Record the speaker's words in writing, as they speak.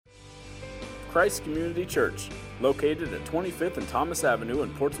Christ Community Church, located at 25th and Thomas Avenue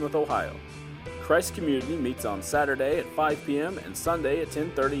in Portsmouth, Ohio. Christ Community meets on Saturday at 5 p.m. and Sunday at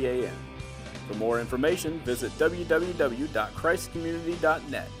 10:30 a.m. For more information, visit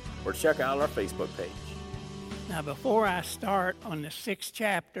www.christcommunity.net or check out our Facebook page. Now, before I start on the 6th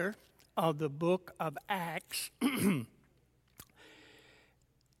chapter of the book of Acts,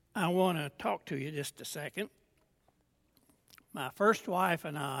 I want to talk to you just a second. My first wife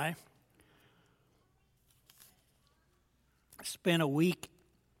and I spent a week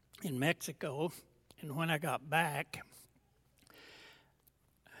in Mexico, and when I got back,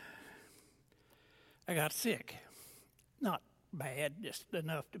 I got sick. Not bad, just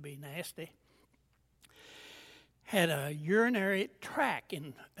enough to be nasty. Had a urinary tract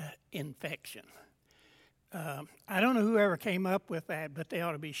infection. I don't know whoever came up with that, but they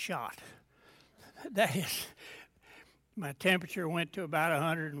ought to be shot. That is, my temperature went to about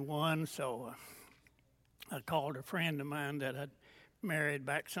 101, so I called a friend of mine that I'd married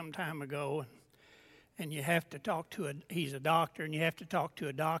back some time ago, and you have to talk to he's a doctor, and you have to talk to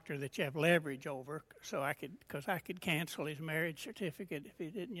a doctor that you have leverage over, because I could cancel his marriage certificate if he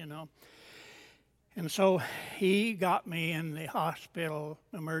didn't, And so he got me in the hospital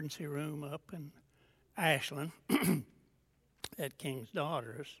emergency room up in Ashland at King's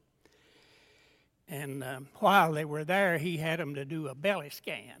Daughters. And while they were there, he had them to do a belly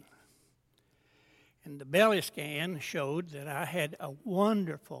scan. And the belly scan showed that I had a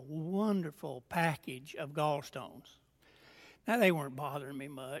wonderful, wonderful package of gallstones. Now, they weren't bothering me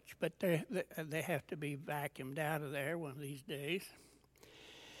much, but they have to be vacuumed out of there one of these days.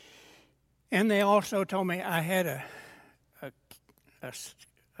 And they also told me I had a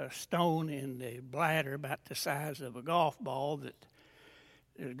stone in the bladder about the size of a golf ball that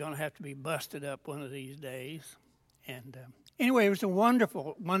is going to have to be busted up one of these days. And anyway, it was a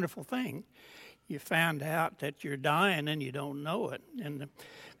wonderful, wonderful thing. You found out that you're dying and you don't know it.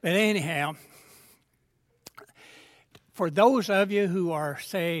 But anyhow, for those of you who are,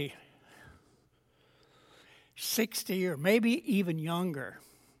 say, 60 or maybe even younger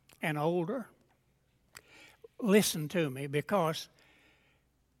and older, listen to me, because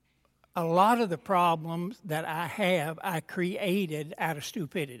a lot of the problems that I have, I created out of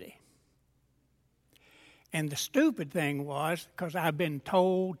stupidity. And the stupid thing was, because I've been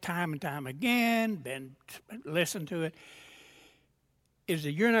told time and time again, listened to it, is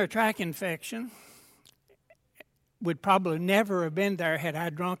a urinary tract infection would probably never have been there had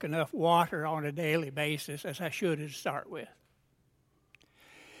I drunk enough water on a daily basis, as I should to start with.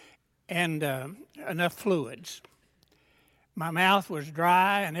 And enough fluids. My mouth was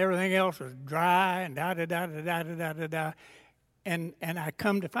dry, and everything else was dry, and da-da-da-da-da-da-da-da. And I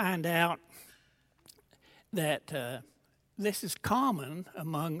come to find out that this is common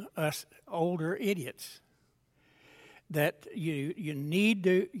among us older idiots. That you need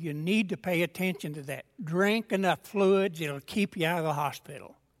to pay attention to that. Drink enough fluids; it'll keep you out of the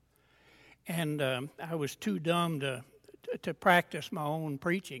hospital. And I was too dumb to practice my own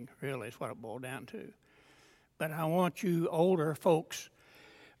preaching. Really, is what it boiled down to. But I want you older folks.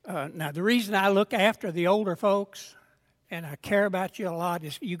 Now, the reason I look after the older folks and I care about you a lot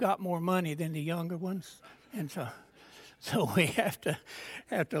is you got more money than the younger ones, and so we have to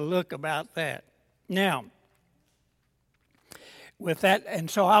look about that. Now, with that, and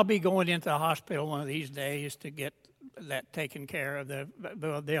so I'll be going into the hospital one of these days to get that taken care of.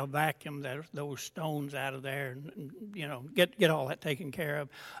 They'll vacuum those stones out of there, and get all that taken care of.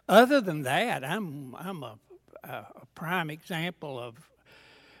 Other than that, I'm a prime example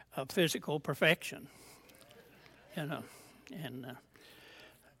of physical perfection. And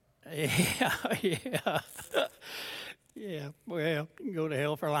yeah. Well, you can go to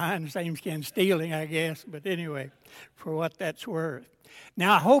hell for lying, same skin stealing, I guess. But anyway, for what that's worth.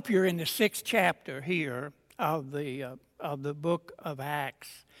 Now, I hope you're in the 6th chapter here of the book of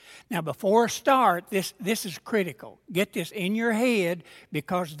Acts. Now, before I start, this is critical. Get this in your head,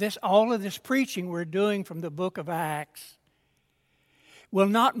 because all of this preaching we're doing from the book of Acts will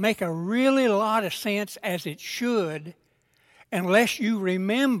not make a really lot of sense as it should unless you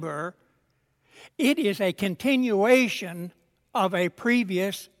remember it is a continuation of a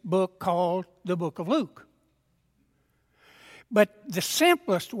previous book called the Book of Luke. But the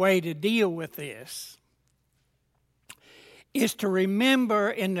simplest way to deal with this is to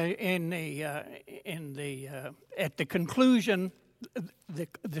remember at the conclusion, the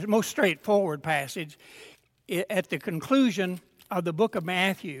most straightforward passage, at the conclusion of the book of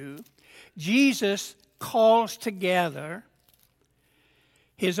Matthew, Jesus calls together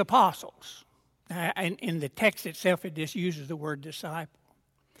his apostles. And in the text itself, it just uses the word disciple.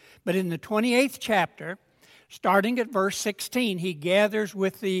 But in the 28th chapter, starting at verse 16, he gathers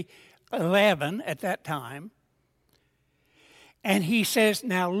with the 11 at that time, and he says,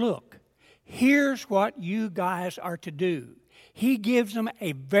 now look, here's what you guys are to do. He gives them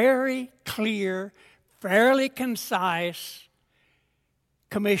a very clear, fairly concise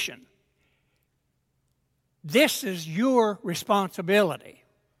commission. This is your responsibility.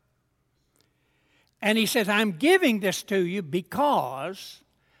 And he says, I'm giving this to you because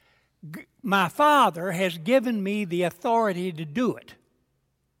my Father has given me the authority to do it.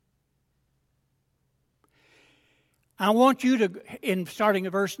 I want you to, in starting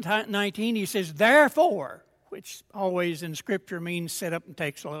at verse 19, he says, therefore, which always in Scripture means sit up and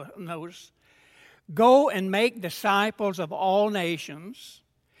take notice, go and make disciples of all nations,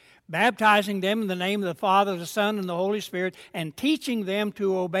 baptizing them in the name of the Father, the Son, and the Holy Spirit, and teaching them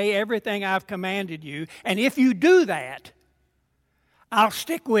to obey everything I've commanded you. And if you do that, I'll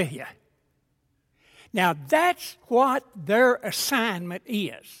stick with you. Now, that's what their assignment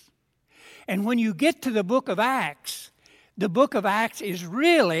is. And when you get to the book of Acts is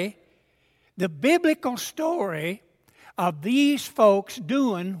really the biblical story of these folks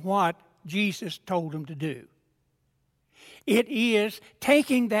doing what Jesus told them to do. It is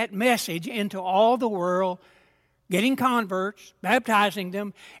taking that message into all the world, getting converts, baptizing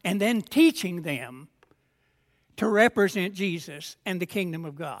them, and then teaching them to represent Jesus and the kingdom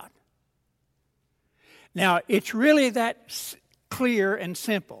of God. Now, it's really that clear and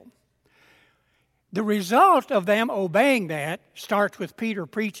simple. The result of them obeying that starts with Peter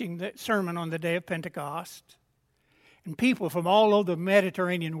preaching the sermon on the day of Pentecost. And people from all over the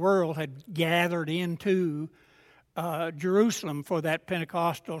Mediterranean world had gathered into Jerusalem for that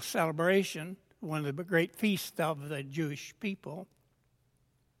Pentecostal celebration, one of the great feasts of the Jewish people.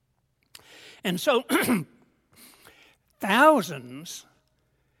 And so thousands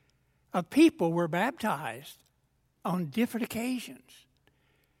of people were baptized on different occasions.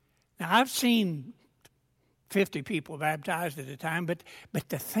 Now, I've seen 50 people baptized at a time, but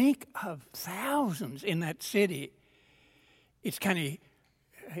to think of thousands in that city, it's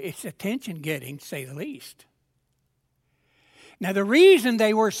attention-getting, to say the least. Now, the reason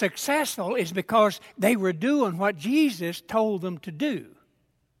they were successful is because they were doing what Jesus told them to do.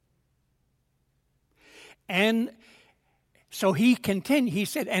 And so he continued, he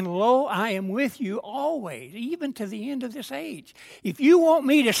said, and lo, I am with you always, even to the end of this age. If you want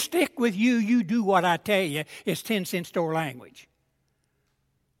me to stick with you, you do what I tell you. It's 10-cent store language.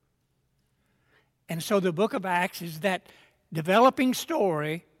 And so the book of Acts is that developing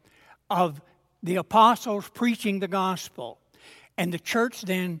story of the apostles preaching the gospel, and the church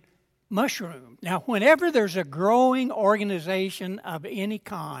then mushroomed. Now, whenever there's a growing organization of any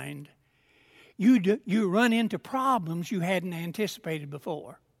kind, you run into problems you hadn't anticipated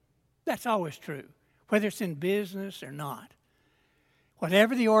before. That's always true, whether it's in business or not.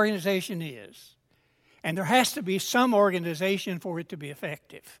 Whatever the organization is, and there has to be some organization for it to be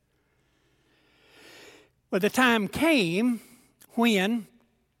effective. But the time came when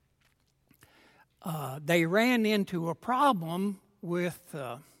they ran into a problem with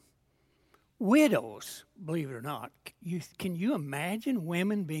widows, believe it or not. Can you imagine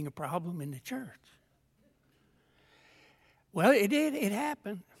women being a problem in the church? Well, it did. It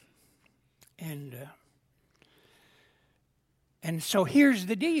happened. And so here's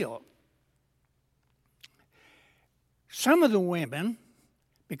the deal. Some of the women,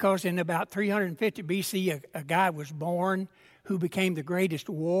 because in about 350 BC, a guy was born who became the greatest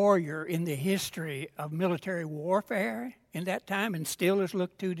warrior in the history of military warfare in that time and still is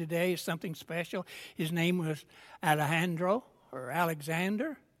looked to today as something special. His name was Alejandro or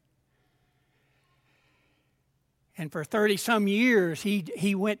Alexander. And for 30-some years,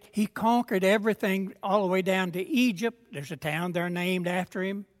 he conquered everything all the way down to Egypt. There's a town there named after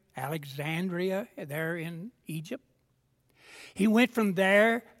him, Alexandria, there in Egypt. He went from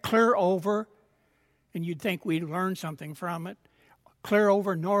there clear over, and you'd think we'd learn something from it, clear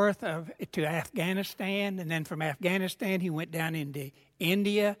over north to Afghanistan, and then from Afghanistan he went down into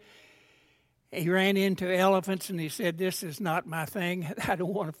India. He ran into elephants, and he said, this is not my thing. I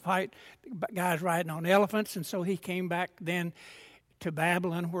don't want to fight guys riding on elephants. And so he came back then to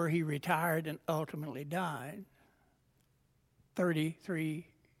Babylon, where he retired and ultimately died, 33,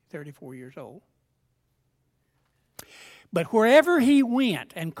 34 years old. But wherever he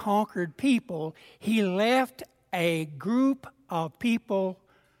went and conquered people, he left a group of people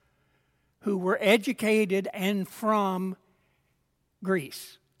who were educated and from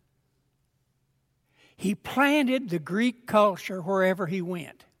Greece. He planted the Greek culture wherever he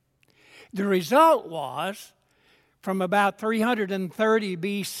went. The result was from about 330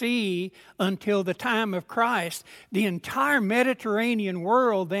 BC until the time of Christ, the entire Mediterranean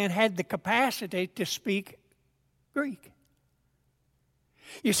world then had the capacity to speak Greek.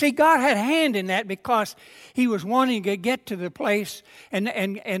 You see, God had a hand in that because He was wanting to get to the place, and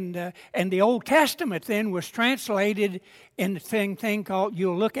the Old Testament then was translated in the thing called,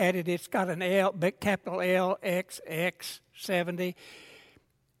 you'll look at it, it's got an L, capital LXX 70,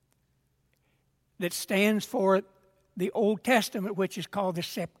 that stands for the Old Testament, which is called the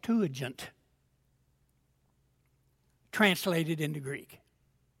Septuagint, translated into Greek.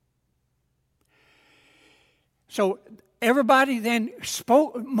 So everybody then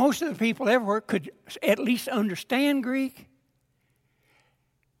spoke, most of the people everywhere could at least understand Greek.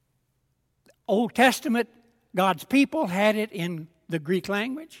 Old Testament, God's people had it in the Greek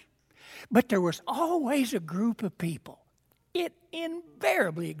language. But there was always a group of people, it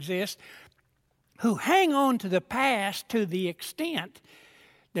invariably exists, who hang on to the past to the extent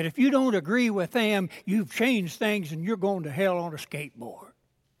that if you don't agree with them, you've changed things and you're going to hell on a skateboard.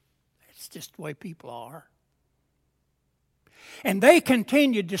 That's just the way people are. And they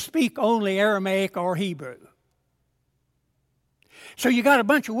continued to speak only Aramaic or Hebrew. So you got a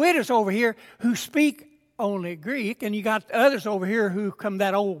bunch of widows over here who speak only Greek, and you got others over here who come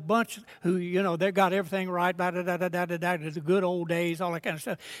that old bunch who, you know, they got everything right, the good old days, all that kind of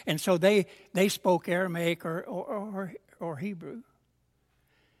stuff. And so they spoke Aramaic or Hebrew.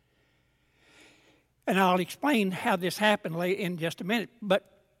 And I'll explain how this happened in just a minute. But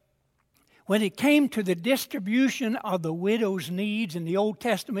when it came to the distribution of the widow's needs in the Old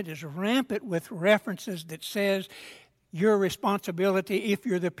Testament, is rampant with references that says your responsibility, if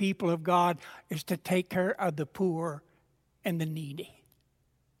you're the people of God, is to take care of the poor and the needy.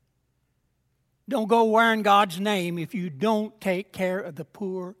 Don't go wearing God's name if you don't take care of the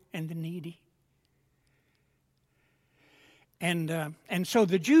poor and the needy. And so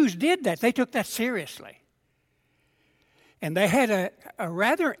the Jews did that. They took that seriously. And they had a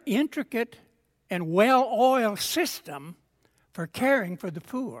rather intricate and well-oiled system for caring for the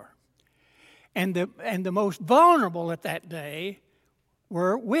poor. And the most vulnerable at that day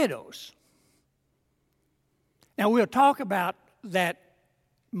were widows. Now, we'll talk about that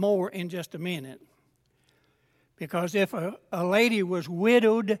more in just a minute. Because if a lady was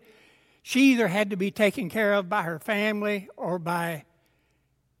widowed, she either had to be taken care of by her family or by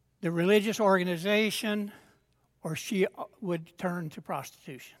the religious organization, or she would turn to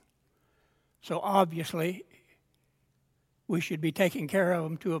prostitution. So obviously, we should be taking care of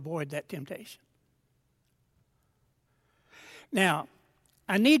them to avoid that temptation. Now,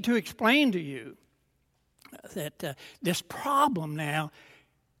 I need to explain to you that this problem now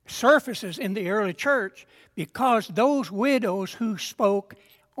surfaces in the early church because those widows who spoke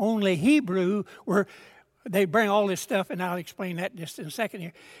only Hebrew they bring all this stuff, and I'll explain that just in a second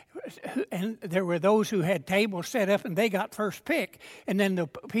here. And there were those who had tables set up, and they got first pick. And then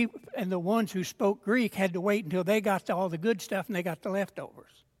the ones who spoke Greek had to wait until they got to all the good stuff, and they got the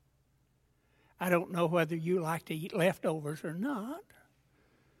leftovers. I don't know whether you like to eat leftovers or not.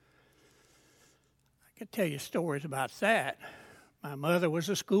 I could tell you stories about that. My mother was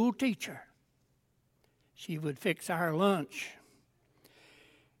a school teacher. She would fix our lunch.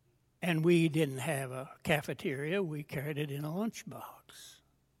 And we didn't have a cafeteria. We carried it in a lunchbox.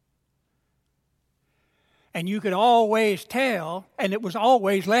 And you could always tell, and it was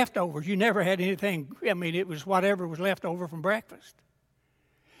always leftovers. You never had anything, it was whatever was left over from breakfast.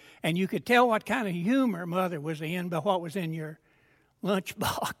 And you could tell what kind of humor Mother was in by what was in your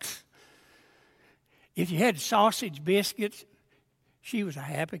lunchbox. If you had sausage biscuits, she was a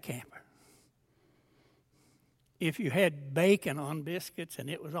happy camper. If you had bacon on biscuits and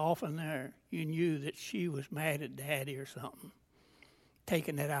it was often there, you knew that she was mad at Daddy or something,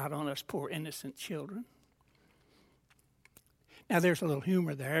 taking it out on us poor innocent children. Now, there's a little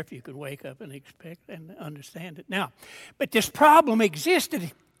humor there if you could wake up and expect and understand it. Now, but this problem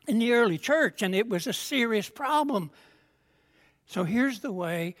existed in the early church, and it was a serious problem. So here's the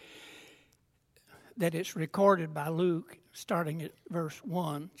way that it's recorded by Luke, starting at verse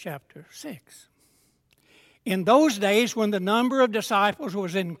 1, chapter 6. In those days, when the number of disciples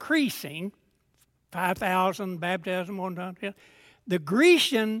was increasing, 5,000 baptism one time, the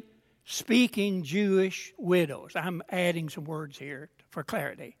Grecian-speaking Jewish widows, I'm adding some words here for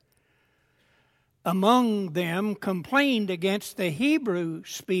clarity, among them complained against the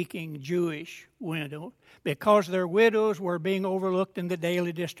Hebrew-speaking Jewish widow because their widows were being overlooked in the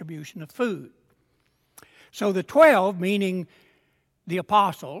daily distribution of food. So the 12, meaning the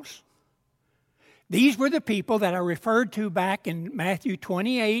apostles, these were the people that are referred to back in Matthew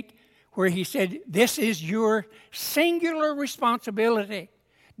 28 where he said, this is your singular responsibility.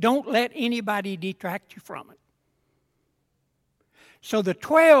 Don't let anybody detract you from it. So the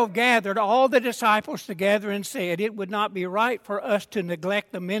 12 gathered all the disciples together and said, it would not be right for us to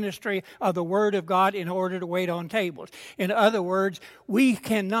neglect the ministry of the Word of God in order to wait on tables. In other words, we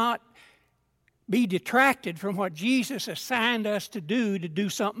cannot be detracted from what Jesus assigned us to do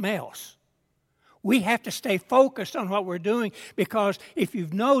something else. We have to stay focused on what we're doing, because if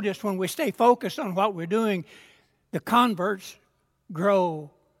you've noticed, when we stay focused on what we're doing, the converts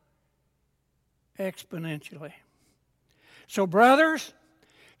grow exponentially. So, brothers,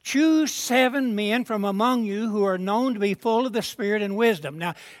 choose 7 men from among you who are known to be full of the Spirit and wisdom.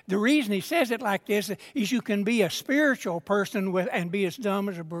 Now, the reason he says it like this is you can be a spiritual person and be as dumb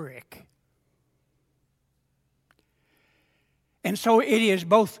as a brick. And so it is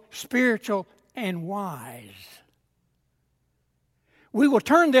both spiritual and wise. We will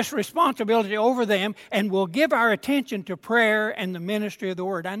turn this responsibility over them, and we'll give our attention to prayer and the ministry of the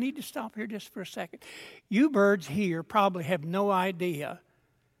Word. I need to stop here just for a second. You birds here probably have no idea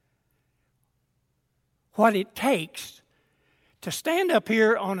what it takes to stand up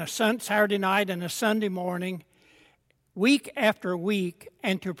here on a Saturday night and a Sunday morning, week after week,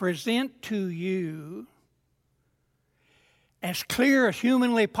 and to present to you, as clear as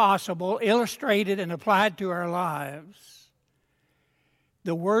humanly possible, illustrated and applied to our lives,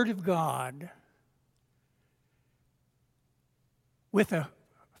 the Word of God with a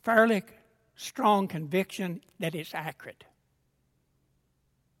fairly strong conviction that it's accurate.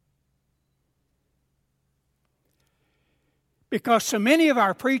 Because so many of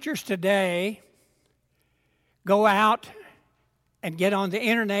our preachers today go out and get on the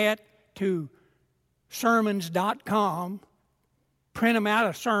internet to sermons.com, print them out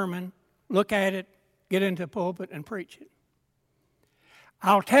a sermon, look at it, get into the pulpit and preach it.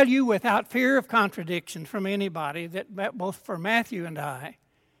 I'll tell you without fear of contradiction from anybody that both for Matthew and I,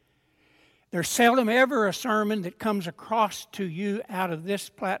 there's seldom ever a sermon that comes across to you out of this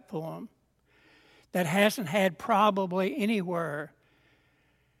platform that hasn't had probably anywhere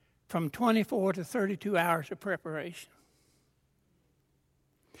from 24 to 32 hours of preparation.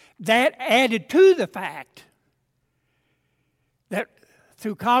 That added to the fact that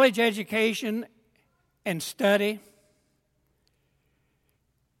through college education and study,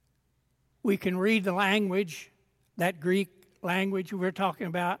 we can read the language, that Greek language we're talking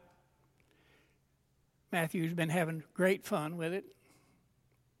about. Matthew's been having great fun with it,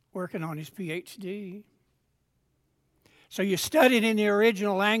 working on his PhD. So you study it in the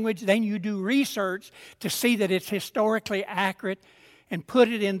original language, then you do research to see that it's historically accurate and put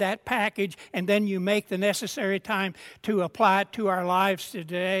it in that package, and then you make the necessary time to apply it to our lives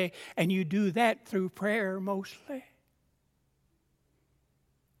today, and you do that through prayer mostly.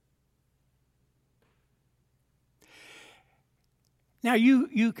 Now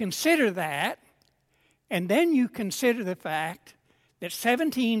you consider that, and then you consider the fact that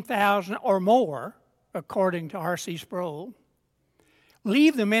 17,000 or more, according to R.C. Sproul,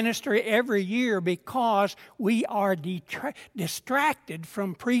 leave the ministry every year because we are distracted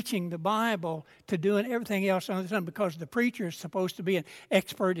from preaching the Bible to doing everything else under the sun, because the preacher is supposed to be an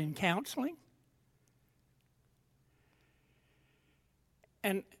expert in counseling.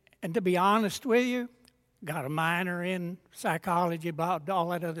 And to be honest with you, got a minor in psychology, about all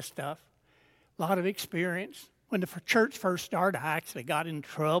that other stuff. A lot of experience. When the church first started, I actually got in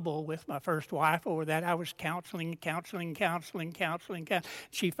trouble with my first wife over that. I was counseling.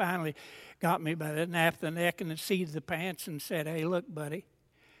 She finally got me by the nape of the neck and the seat of the pants and said, hey, look, buddy,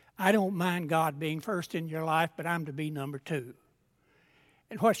 I don't mind God being first in your life, but I'm to be number 2.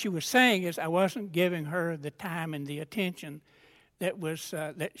 And what she was saying is I wasn't giving her the time and the attention that was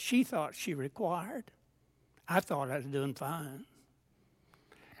that she thought she required. I thought I was doing fine.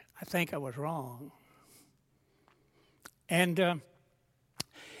 I think I was wrong. And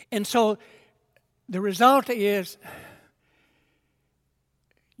so the result is,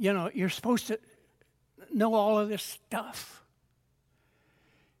 you're supposed to know all of this stuff.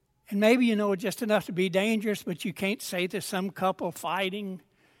 And maybe you know just enough to be dangerous, but you can't say to some couple fighting,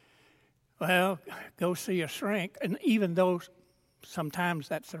 well, go see a shrink. And even though sometimes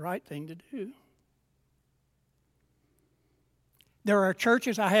that's the right thing to do. There are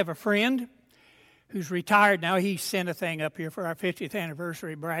churches. I have a friend who's retired now. He sent a thing up here for our 50th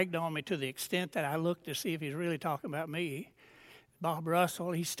anniversary, bragged on me to the extent that I looked to see if he's really talking about me. Bob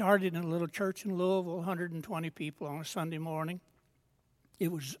Russell, he started in a little church in Louisville, 120 people on a Sunday morning.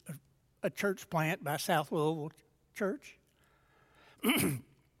 It was a church plant by South Louisville Church.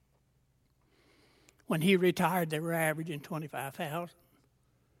 When he retired, they were averaging 25,000.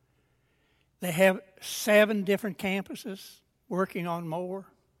 They have 7 different campuses working on more.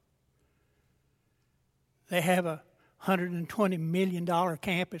 They have a $120 million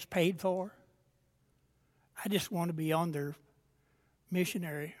campus paid for. I just want to be on their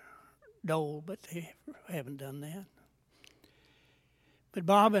missionary dole, but they haven't done that. But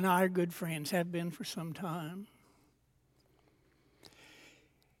Bob and I are good friends, have been for some time.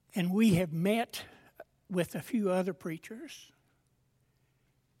 And we have met with a few other preachers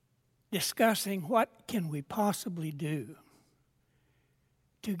discussing what can we possibly do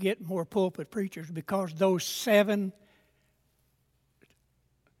to get more pulpit preachers, because those 7,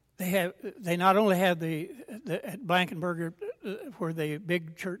 they not only have the at Blankenberger where the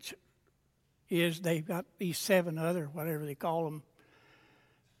big church is, they've got these 7 other, whatever they call them,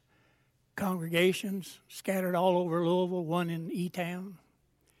 congregations scattered all over Louisville, one in E-Town.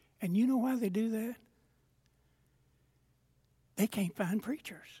 And you know why they do that? They can't find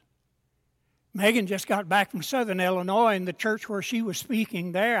preachers. Megan just got back from Southern Illinois, and the church where she was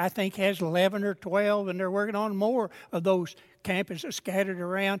speaking there, I think, has 11 or 12, and they're working on more of those campuses scattered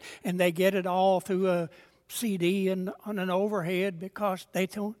around, and they get it all through a CD and on an overhead because they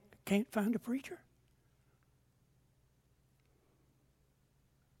can't find a preacher.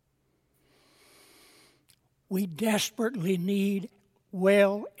 We desperately need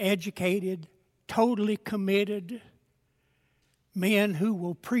well-educated, totally committed men who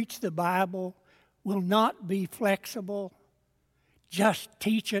will preach the Bible, will not be flexible, just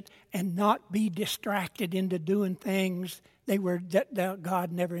teach it, and not be distracted into doing things that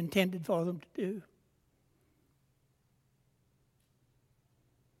God never intended for them to do.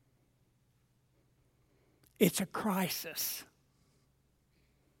 It's a crisis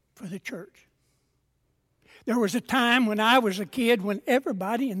for the church. There was a time when I was a kid when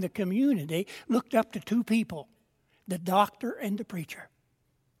everybody in the community looked up to 2 people, the doctor and the preacher.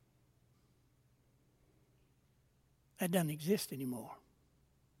 That doesn't exist anymore.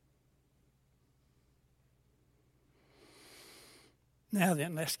 Now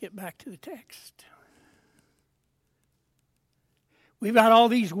then, let's get back to the text. We've got all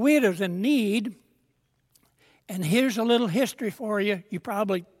these widows in need, and here's a little history for you.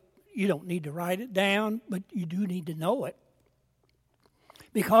 You don't need to write it down, but you do need to know it.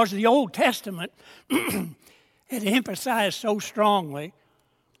 Because the Old Testament had emphasized so strongly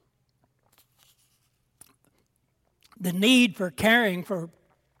the need for caring for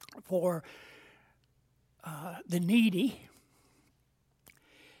the needy.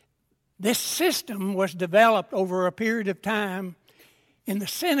 This system was developed over a period of time in the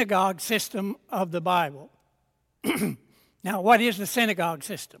synagogue system of the Bible. Now, what is the synagogue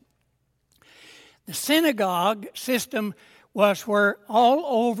system? The synagogue system was where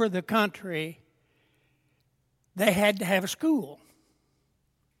all over the country they had to have a school.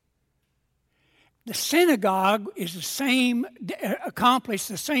 The synagogue is accomplished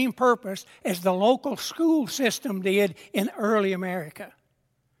the same purpose as the local school system did in early America.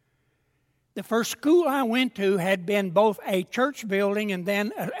 The first school I went to had been both a church building and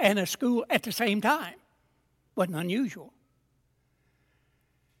a school at the same time. Wasn't unusual.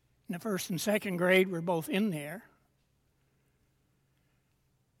 In the 1st and 2nd grade, we're both in there,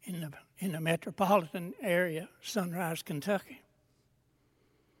 in the metropolitan area, Sunrise, Kentucky.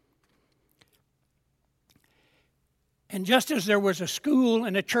 And just as there was a school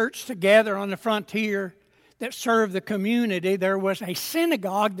and a church together on the frontier that served the community, there was a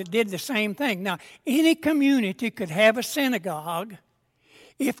synagogue that did the same thing. Now, any community could have a synagogue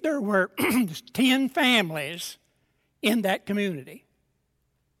if there were 10 families in that community.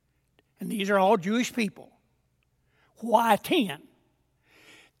 And these are all Jewish people. Why 10?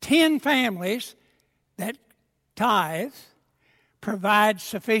 10 families that tithe provide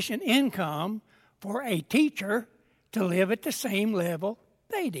sufficient income for a teacher to live at the same level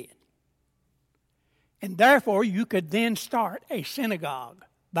they did. And therefore, you could then start a synagogue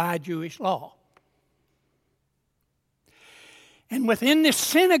by Jewish law. And within this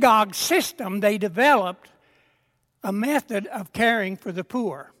synagogue system, they developed a method of caring for the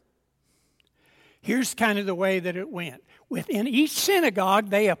poor. Here's kind of the way that it went. Within each synagogue,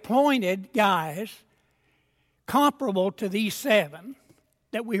 they appointed guys comparable to these 7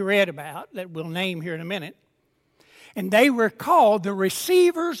 that we read about, that we'll name here in a minute. And they were called the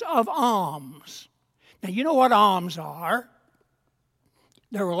receivers of alms. Now, you know what alms are.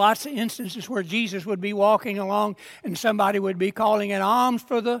 There were lots of instances where Jesus would be walking along and somebody would be calling it alms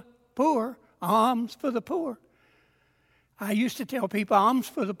for the poor, alms for the poor. I used to tell people, alms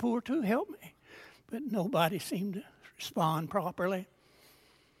for the poor too, help me. But nobody seemed to respond properly.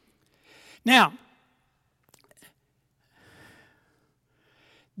 Now,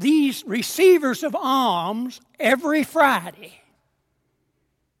 these receivers of alms every Friday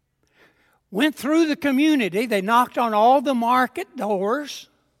went through the community. They knocked on all the market doors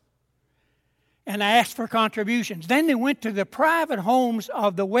and asked for contributions. Then they went to the private homes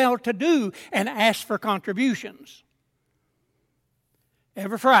of the well-to-do and asked for contributions.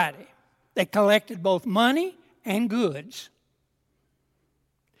 Every Friday, they collected both money and goods.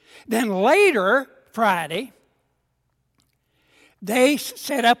 Then later Friday, they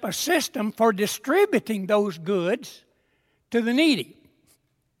set up a system for distributing those goods to the needy.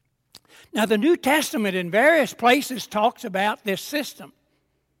 Now, the New Testament in various places talks about this system.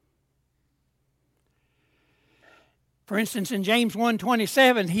 For instance, in James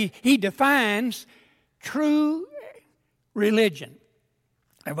 1:27, he defines true religion.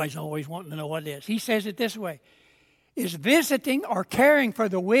 Everybody's always wanting to know what it is. He says it this way: is visiting or caring for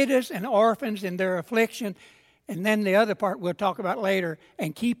the widows and orphans in their affliction, and then the other part we'll talk about later,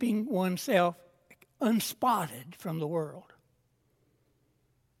 and keeping oneself unspotted from the world.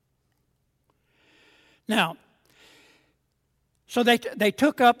 Now, so they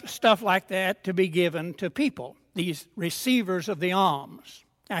took up stuff like that to be given to people, these receivers of the alms.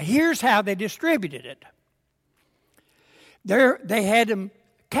 Now, here's how they distributed it. They had them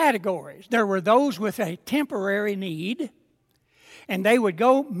categories. There were those with a temporary need, and they would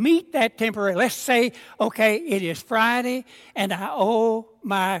go meet that temporary. Let's say, okay, it is Friday, and I owe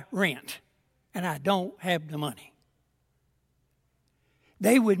my rent, and I don't have the money.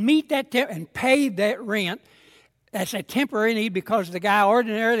 They would meet that and pay that rent. That's a temporary need because the guy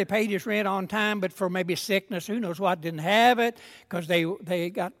ordinarily paid his rent on time, but for maybe sickness, who knows what, didn't have it because they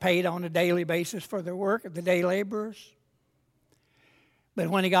got paid on a daily basis for their work, the day laborers. But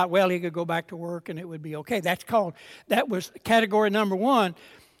when he got well, he could go back to work and it would be okay. That was category number one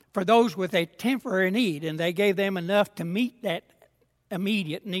for those with a temporary need, and they gave them enough to meet that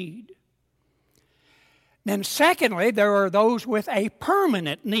immediate need. Then secondly, there are those with a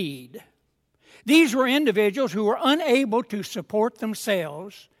permanent need. These were individuals who were unable to support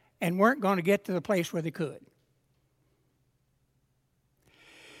themselves and weren't going to get to the place where they could.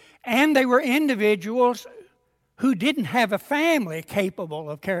 And they were individuals who didn't have a family capable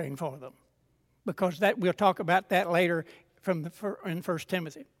of caring for them, because we'll talk about that later in 1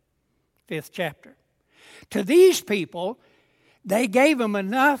 Timothy, 5th chapter. To these people, they gave them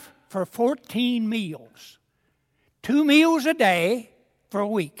enough for 14 meals. 2 meals a day for a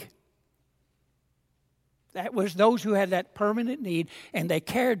week. That was those who had that permanent need, and they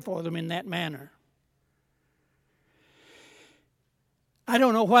cared for them in that manner. I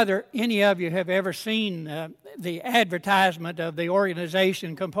don't know whether any of you have ever seen the advertisement of the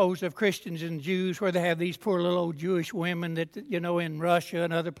organization composed of Christians and Jews, where they have these poor little old Jewish women that, in Russia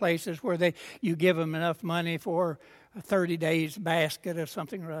and other places where you give them enough money for a 30 days basket of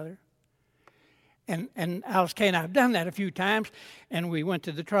something or other. And Alice Kay and I have done that a few times, and we went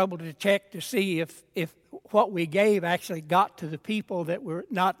to the trouble to check to see if what we gave actually got to the people that were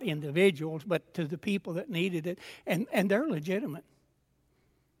not individuals, but to the people that needed it, and they're legitimate.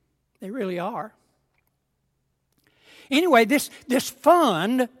 They really are. Anyway, this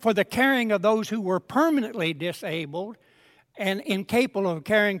fund for the caring of those who were permanently disabled and incapable of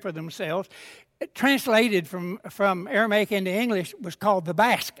caring for themselves, translated from Aramaic into English, was called the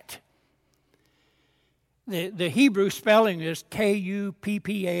basket. The Hebrew spelling is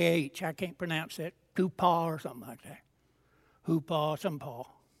Kuppah. I can't pronounce it. Kupah or something like that. Hoopah, some paw.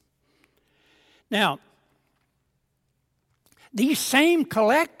 Now, these same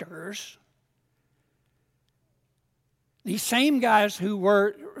collectors, these same guys who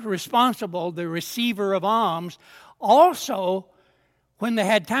were responsible, the receiver of alms, also, when they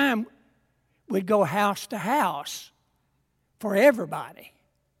had time, would go house to house for everybody.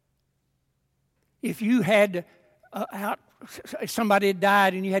 If you had somebody had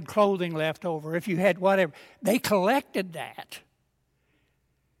died and you had clothing left over, if you had whatever, they collected that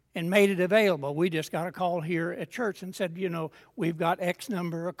and made it available. We just got a call here at church and said, we've got X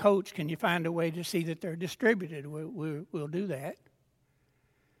number of coats. Can you find a way to see that they're distributed? We'll do that.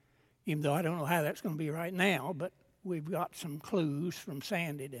 Even though I don't know how that's going to be right now, but we've got some clues from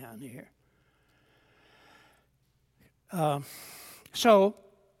Sandy down here.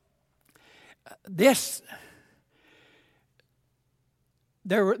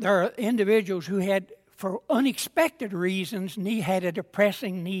 There are individuals who had, for unexpected reasons, had a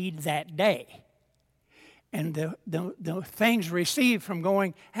depressing need that day. And the things received from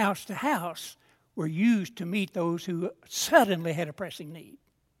going house to house were used to meet those who suddenly had a pressing need.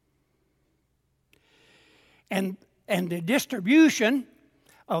 And the distribution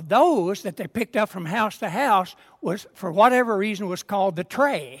of those that they picked up from house to house was, for whatever reason, was called the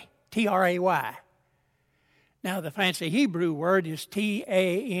tray, T-R-A-Y. Now, the fancy Hebrew word is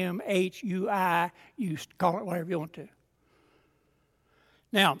T-A-M-H-U-I. You call it whatever you want to.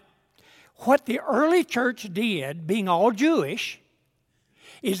 Now, what the early church did, being all Jewish,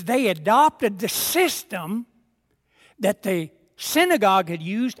 is they adopted the system that the synagogue had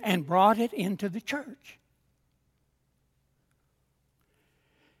used and brought it into the church.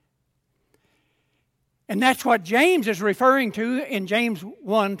 And that's what James is referring to in James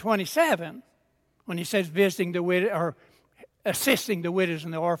 1:27 when he says visiting the widow or assisting the widows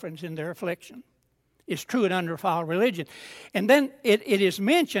and the orphans in their affliction. Is true and undefiled religion. And then it is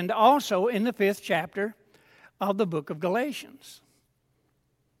mentioned also in the 5th chapter of the book of Galatians.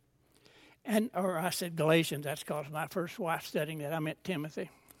 Or I said Galatians, that's because my first wife studying that. I meant Timothy.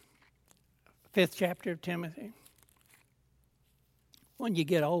 5th chapter of Timothy. When you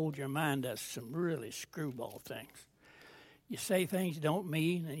get old, your mind does some really screwball things. You say things you don't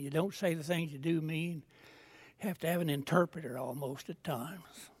mean, and you don't say the things you do mean. You have to have an interpreter almost at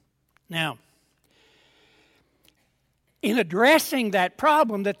times. Now, in addressing that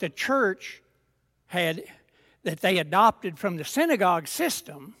problem that the church had, that they adopted from the synagogue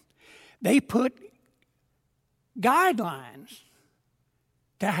system, they put guidelines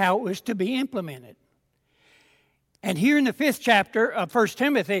to how it was to be implemented. And here in the 5th chapter of 1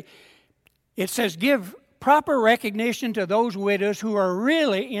 Timothy, it says, give proper recognition to those widows who are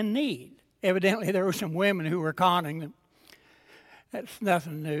really in need. Evidently, there were some women who were conning them. That's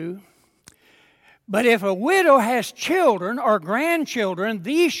nothing new. But if a widow has children or grandchildren,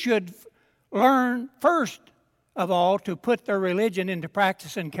 these should learn first of all to put their religion into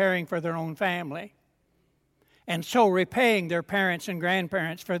practice in caring for their own family. And so repaying their parents and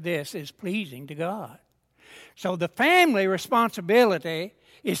grandparents for this is pleasing to God. So the family responsibility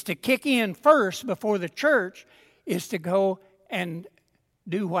is to kick in first before the church is to go and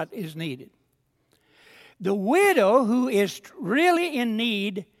do what is needed. The widow who is really in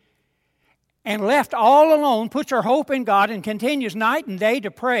need and left all alone puts her hope in God and continues night and day to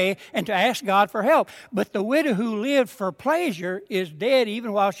pray and to ask God for help. But the widow who lived for pleasure is dead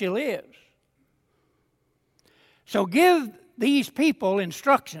even while she lives. So give these people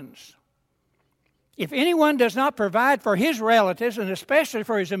instructions. If anyone does not provide for his relatives, and especially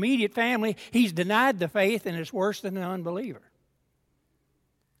for his immediate family, he's denied the faith and is worse than an unbeliever.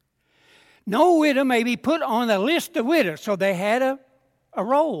 No widow may be put on a list of widows. So they had a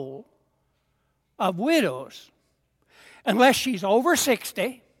roll of widows. Unless she's over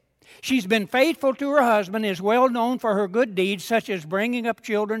 60, she's been faithful to her husband, is well known for her good deeds, such as bringing up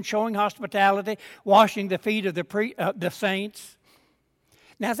children, showing hospitality, washing the feet of the saints.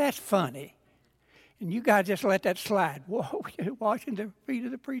 Now that's funny. And you guys just let that slide. Whoa, washing the feet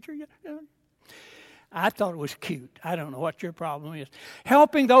of the preacher? I thought it was cute. I don't know what your problem is.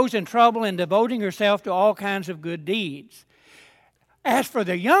 Helping those in trouble and devoting herself to all kinds of good deeds. As for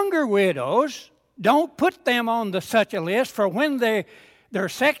the younger widows, don't put them on such a list, for when their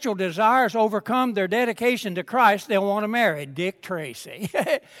sexual desires overcome their dedication to Christ, they'll want to marry. Dick Tracy.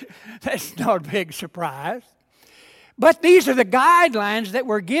 That's not a big surprise. But these are the guidelines that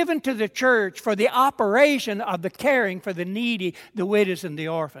were given to the church for the operation of the caring for the needy, the widows, and the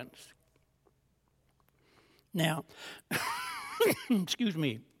orphans. Now, excuse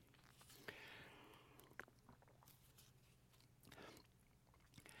me.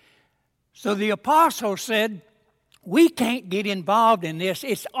 So the apostle said, we can't get involved in this.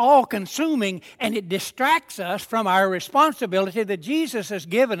 It's all-consuming, and it distracts us from our responsibility that Jesus has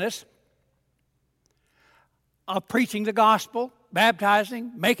given us of preaching the gospel,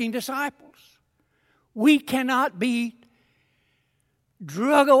 baptizing, making disciples. We cannot be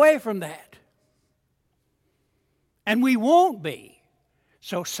drug away from that. And we won't be.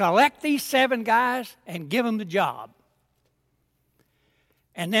 So select these 7 guys and give them the job.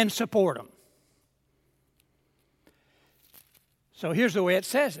 And then support them. So here's the way it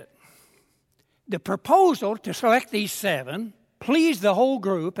says it. The proposal to select these 7 pleased the whole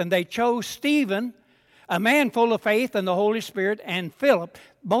group, and they chose Stephen, a man full of faith and the Holy Spirit, and Philip.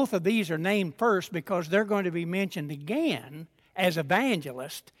 Both of these are named first because they're going to be mentioned again as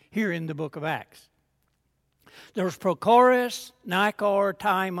evangelists here in the book of Acts. There was Prochorus, Nicanor,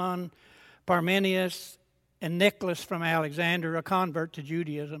 Timon, Parmenius, and Nicholas from Alexander, a convert to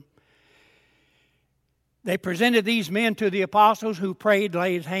Judaism. They presented these men to the apostles, who prayed,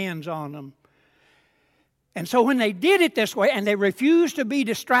 laid hands on them. And so when they did it this way, and they refused to be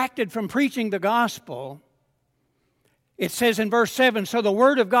distracted from preaching the gospel, It says in verse 7, so the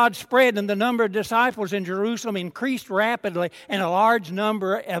word of God spread, and the number of disciples in Jerusalem increased rapidly, and a large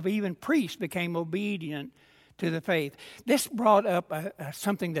number of even priests became obedient to the faith. This brought up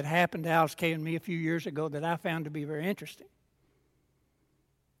something that happened to Alice Kay and me a few years ago that I found to be very interesting.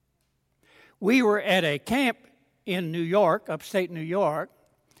 We were at a camp in New York, upstate New York,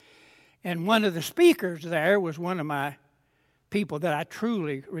 and one of the speakers there was one of my people that I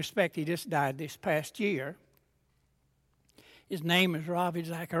truly respect. He just died this past year. His name is Ravi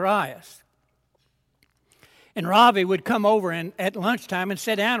Zacharias. And Ravi would come over at lunchtime and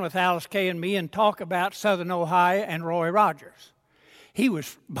sit down with Alice Kay and me and talk about Southern Ohio and Roy Rogers. He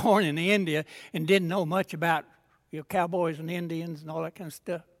was born in India and didn't know much about cowboys and Indians and all that kind of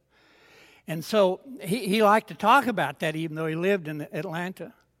stuff. And so he liked to talk about that even though he lived in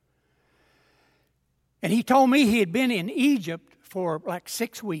Atlanta. And he told me he had been in Egypt for like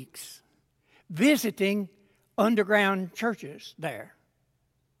 6 weeks visiting underground churches there,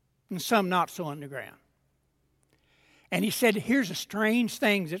 and some not so underground. And he said, here's a strange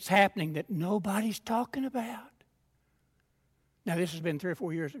thing that's happening that nobody's talking about. Now, this has been 3 or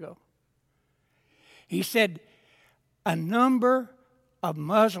 4 years ago. He said, a number of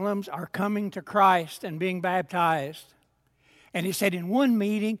Muslims are coming to Christ and being baptized. And he said, in one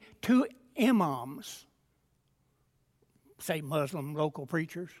meeting, 2 imams, say Muslim local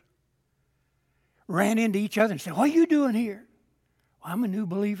preachers, ran into each other and said, what are you doing here? Well, I'm a new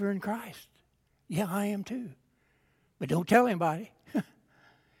believer in Christ. Yeah, I am too. But don't tell anybody.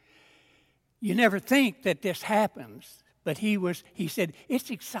 You never think that this happens. But he said, it's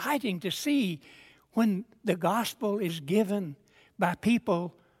exciting to see when the gospel is given by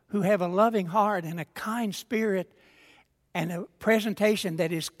people who have a loving heart and a kind spirit and a presentation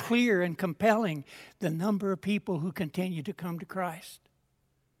that is clear and compelling, the number of people who continue to come to Christ.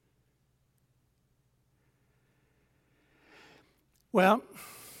 Well,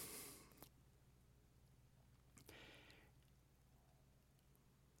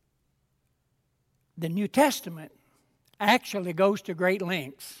 the New Testament actually goes to great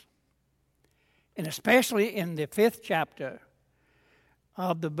lengths, and especially in the 5th chapter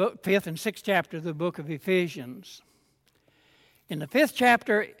of the book, 5th and 6th chapter of the book of Ephesians. In the 5th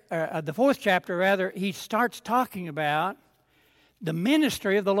chapter, the 4th chapter rather, he starts talking about the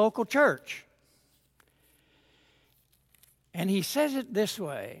ministry of the local church. And he says it this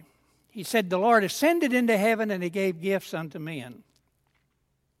way. He said, the Lord ascended into heaven and he gave gifts unto men.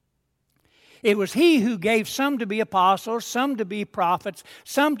 It was he who gave some to be apostles, some to be prophets,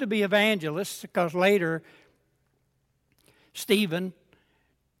 some to be evangelists, because later Stephen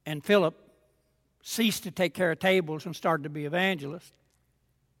and Philip ceased to take care of tables and started to be evangelists.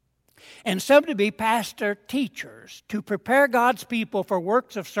 And some to be pastor teachers, to prepare God's people for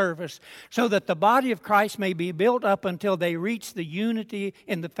works of service, so that the body of Christ may be built up until they reach the unity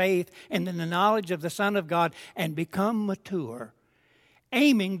in the faith and in the knowledge of the Son of God and become mature,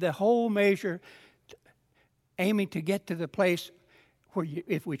 aiming to get to the place where,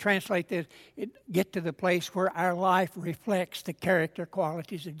 if we translate this, get to the place where our life reflects the character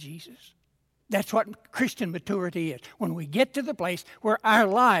qualities of Jesus. That's what Christian maturity is. When we get to the place where our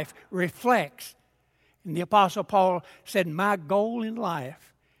life reflects. And the Apostle Paul said, my goal in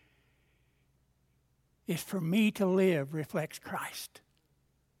life is for me to live reflects Christ.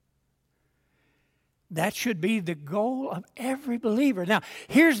 That should be the goal of every believer. Now,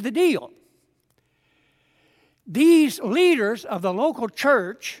 here's the deal. These leaders of the local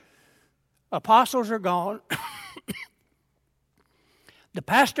church, apostles are gone. The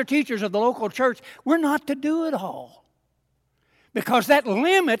pastor teachers of the local church, we're not to do it all, because that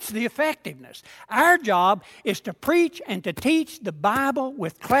limits the effectiveness. Our job is to preach and to teach the Bible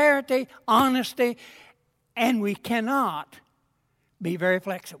with clarity, honesty, and we cannot be very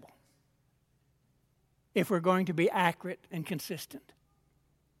flexible if we're going to be accurate and consistent.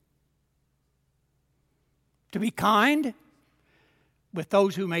 To be kind with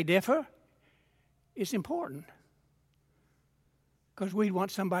those who may differ is important, because we'd want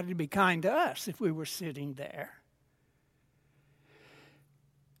somebody to be kind to us if we were sitting there.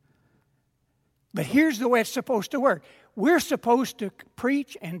 But here's the way it's supposed to work. We're supposed to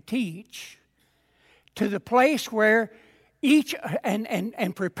preach and teach to the place where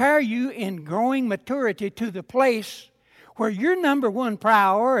and prepare you in growing maturity to the place where your number one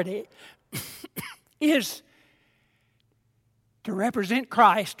priority is to represent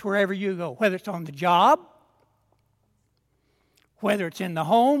Christ wherever you go, whether it's on the job, whether it's in the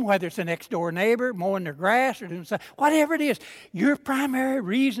home, whether it's the next door neighbor, mowing their grass or doing something, whatever it is. Your primary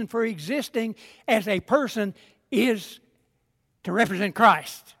reason for existing as a person is to represent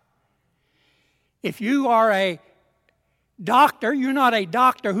Christ. If you are a doctor, you're not a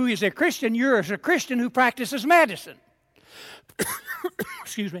doctor who is a Christian, you're a Christian who practices medicine.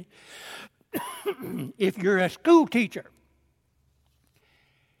 Excuse me. If you're a school teacher,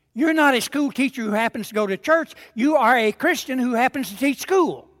 you're not a school teacher who happens to go to church, you are a Christian who happens to teach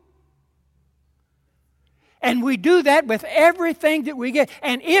school. And we do that with everything that we get.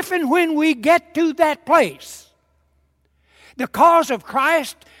 And if and when we get to that place, the cause of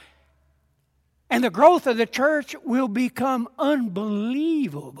Christ and the growth of the church will become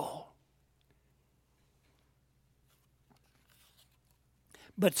unbelievable.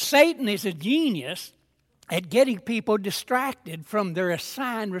 But Satan is a genius at getting people distracted from their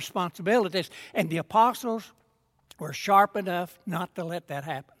assigned responsibilities, and the apostles were sharp enough not to let that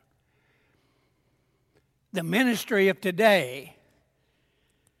happen. The ministry of today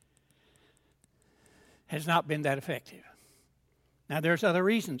has not been that effective. Now, there's other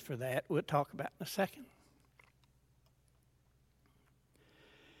reasons for that we'll talk about in a second.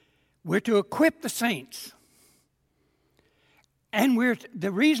 We're to equip the saints. And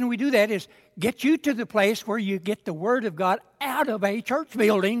the reason we do that is get you to the place where you get the Word of God out of a church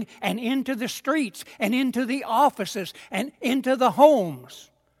building and into the streets and into the offices and into the homes,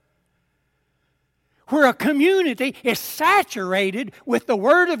 where a community is saturated with the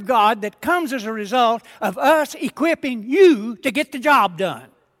Word of God that comes as a result of us equipping you to get the job done.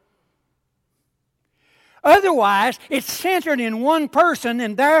 Otherwise, it's centered in one person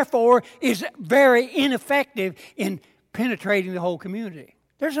and therefore is very ineffective in penetrating the whole community.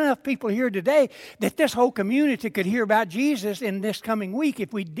 There's enough people here today that this whole community could hear about Jesus in this coming week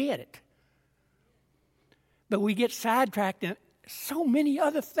if we did it. But we get sidetracked in so many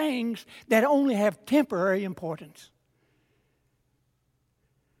other things that only have temporary importance.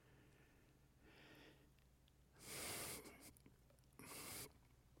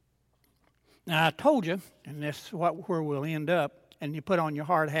 Now, I told you, and this is where we'll end up, and you put on your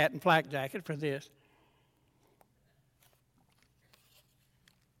hard hat and flak jacket for this.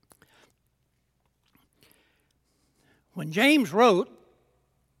 When James wrote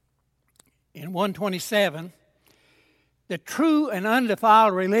in 1:27, the true and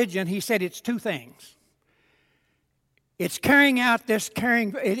undefiled religion, he said it's two things. It's carrying out the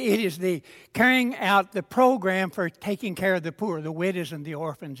program for taking care of the poor, the widows and the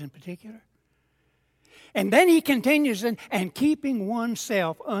orphans in particular. And then he continues, and keeping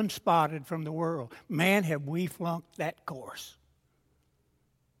oneself unspotted from the world. Man, have we flunked that course.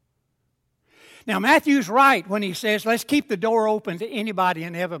 Now, Matthew's right when he says, let's keep the door open to anybody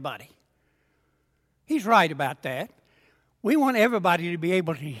and everybody. He's right about that. We want everybody to be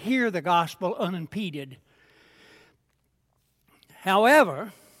able to hear the gospel unimpeded.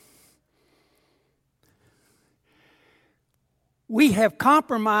 However, we have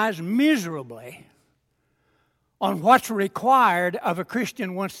compromised miserably on what's required of a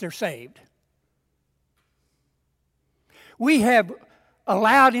Christian once they're saved. We have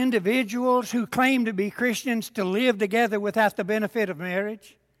allowed individuals who claim to be Christians to live together without the benefit of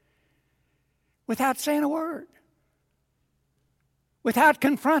marriage, without saying a word, without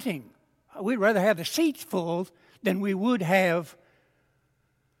confronting. We'd rather have the seats full than we would have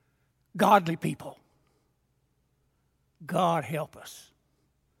godly people. God help us.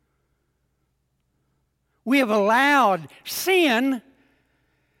 We have allowed sin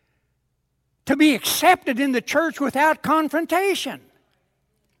to be accepted in the church without confrontation.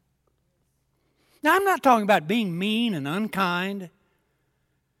 Now, I'm not talking about being mean and unkind,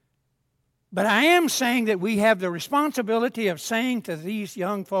 but I am saying that we have the responsibility of saying to these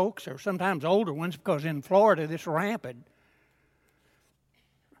young folks, or sometimes older ones, because in Florida this is rampant,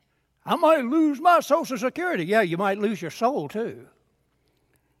 I might lose my Social Security. Yeah, you might lose your soul too.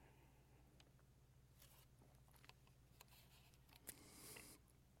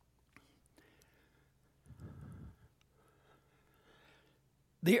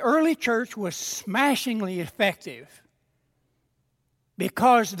 The early church was smashingly effective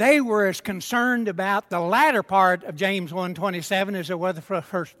because they were as concerned about the latter part of James 1:27 as they were the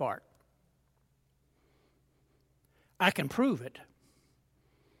first part. I can prove it.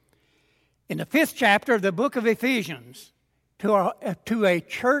 In the 5th chapter of the book of Ephesians, to a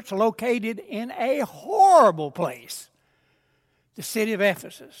church located in a horrible place, the city of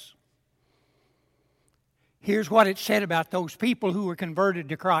Ephesus. Here's what it said about those people who were converted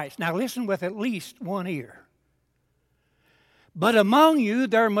to Christ. Now listen with at least one ear. But among you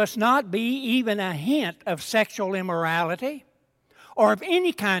there must not be even a hint of sexual immorality, or of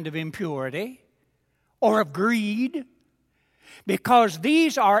any kind of impurity, or of greed, because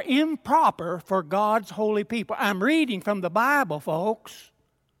these are improper for God's holy people. I'm reading from the Bible, folks.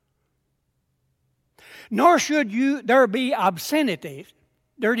 Nor should there be obscenities,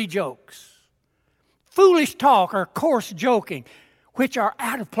 dirty jokes, foolish talk, or coarse joking, which are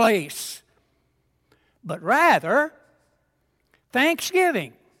out of place. But rather,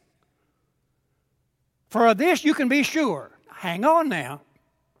 thanksgiving. For of this you can be sure. Hang on now.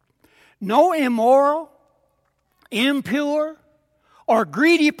 No immoral, impure, or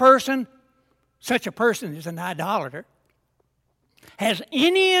greedy person, such a person is an idolater, has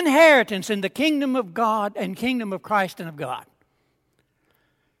any inheritance in the kingdom of God and kingdom of Christ and of God.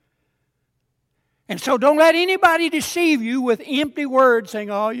 And so don't let anybody deceive you with empty words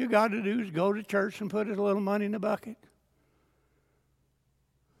saying all you got to do is go to church and put a little money in the bucket.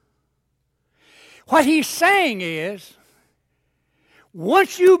 What he's saying is,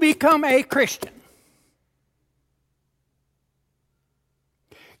 once you become a Christian,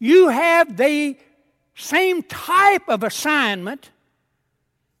 you have the same type of assignment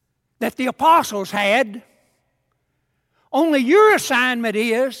that the apostles had, only your assignment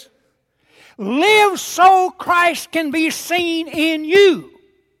is live so Christ can be seen in you,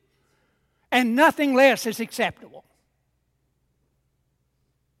 and nothing less is acceptable.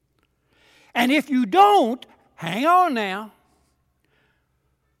 And if you don't, hang on now,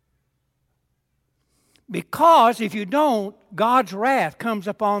 because if you don't, God's wrath comes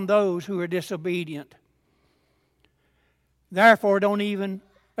upon those who are disobedient. Therefore, don't even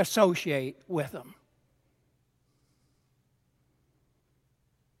associate with them.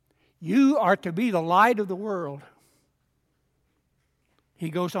 You are to be the light of the world, he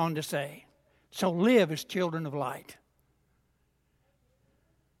goes on to say. So live as children of light.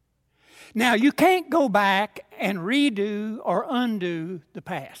 Now, you can't go back and redo or undo the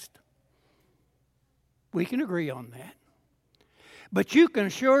past. We can agree on that. But you can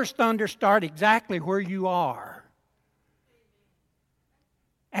sure as thunder start exactly where you are.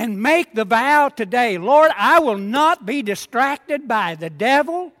 And make the vow today, Lord, I will not be distracted by the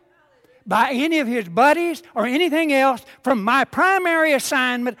devil, by any of his buddies or anything else. From my primary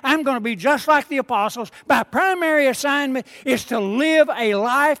assignment, I'm going to be just like the apostles. My primary assignment is to live a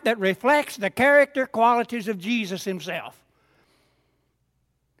life that reflects the character qualities of Jesus himself.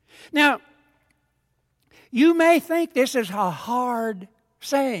 Now, you may think this is a hard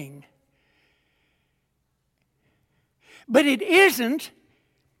saying, but it isn't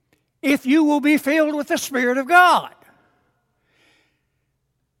if you will be filled with the Spirit of God.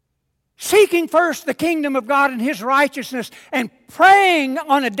 Seeking first the kingdom of God and his righteousness, and praying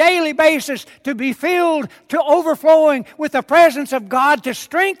on a daily basis to be filled to overflowing with the presence of God to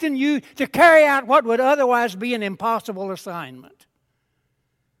strengthen you to carry out what would otherwise be an impossible assignment.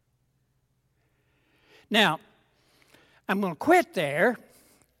 Now, I'm going to quit there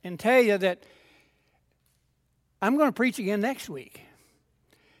and tell you that I'm going to preach again next week.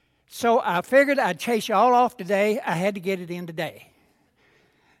 So I figured I'd chase you all off today. I had to get it in today.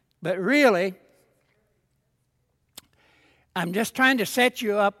 But really, I'm just trying to set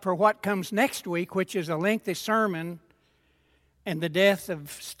you up for what comes next week, which is a lengthy sermon and the death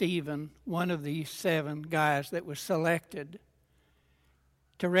of Stephen, one of these 7 guys that was selected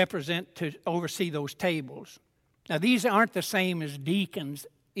to oversee those tables. Now, these aren't the same as deacons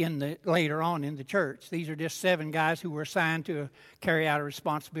later on in the church. These are just 7 guys who were assigned to carry out a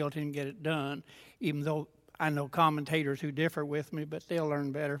responsibility and get it done, even though I know commentators who differ with me, but they'll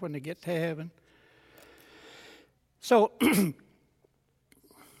learn better when they get to heaven. So,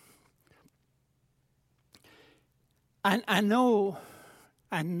 I know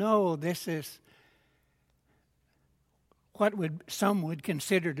this is what some would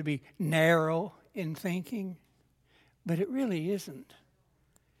consider to be narrow in thinking, but it really isn't.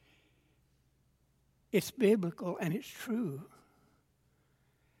 It's biblical and it's true.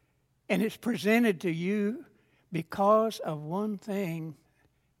 And it's presented to you because of one thing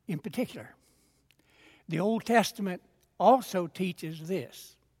in particular. The Old Testament also teaches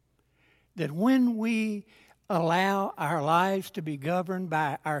this, that when we allow our lives to be governed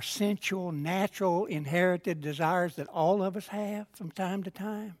by our sensual, natural, inherited desires that all of us have from time to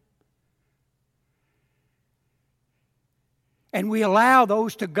time, and we allow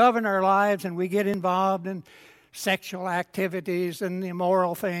those to govern our lives, and we get involved in sexual activities and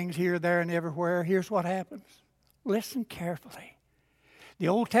immoral things here, there, and everywhere, here's what happens. Listen carefully. The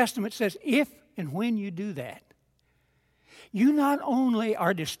Old Testament says, if and when you do that, you not only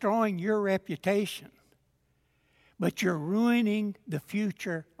are destroying your reputation, but you're ruining the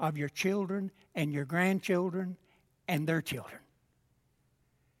future of your children and your grandchildren and their children.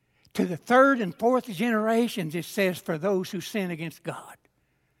 To the 3rd and 4th generations, it says, for those who sin against God.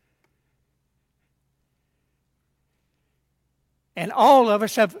 And all of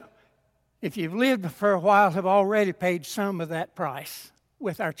us have if you've lived for a while, have already paid some of that price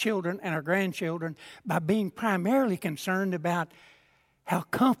with our children and our grandchildren by being primarily concerned about how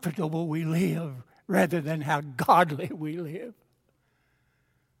comfortable we live rather than how godly we live.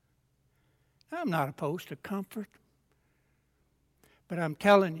 I'm not opposed to comfort, but I'm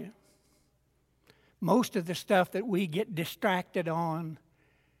telling you, most of the stuff that we get distracted on,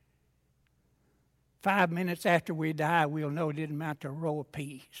 5 minutes after we die, we'll know it didn't amount to a row of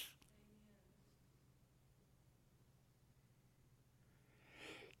peas.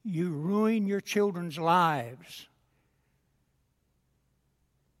 You ruin your children's lives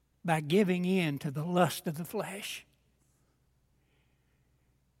by giving in to the lust of the flesh.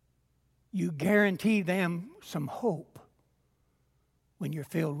 You guarantee them some hope when you're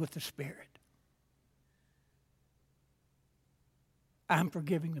filled with the Spirit. I'm for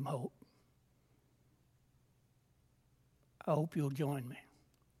giving them hope. I hope you'll join me.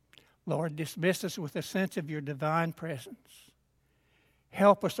 Lord, dismiss us with a sense of your divine presence.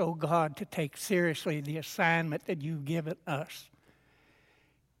 Help us, O God, to take seriously the assignment that you've given us.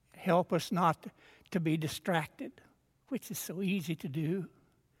 Help us not to be distracted, which is so easy to do,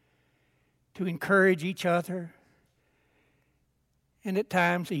 to encourage each other, and at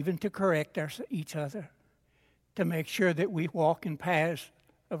times even to correct each other, to make sure that we walk in paths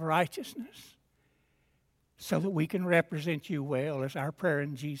of righteousness so that we can represent you well, is our prayer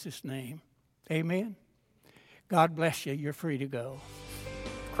in Jesus' name. Amen. God bless you. You're free to go.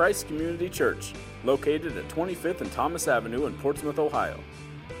 Christ Community Church, located at 25th and Thomas Avenue in Portsmouth, Ohio.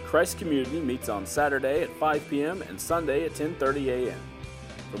 Christ Community meets on Saturday at 5 p.m. and Sunday at 10:30 a.m.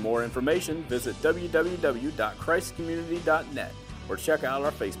 For more information, visit www.christcommunity.net or check out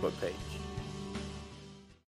our Facebook page.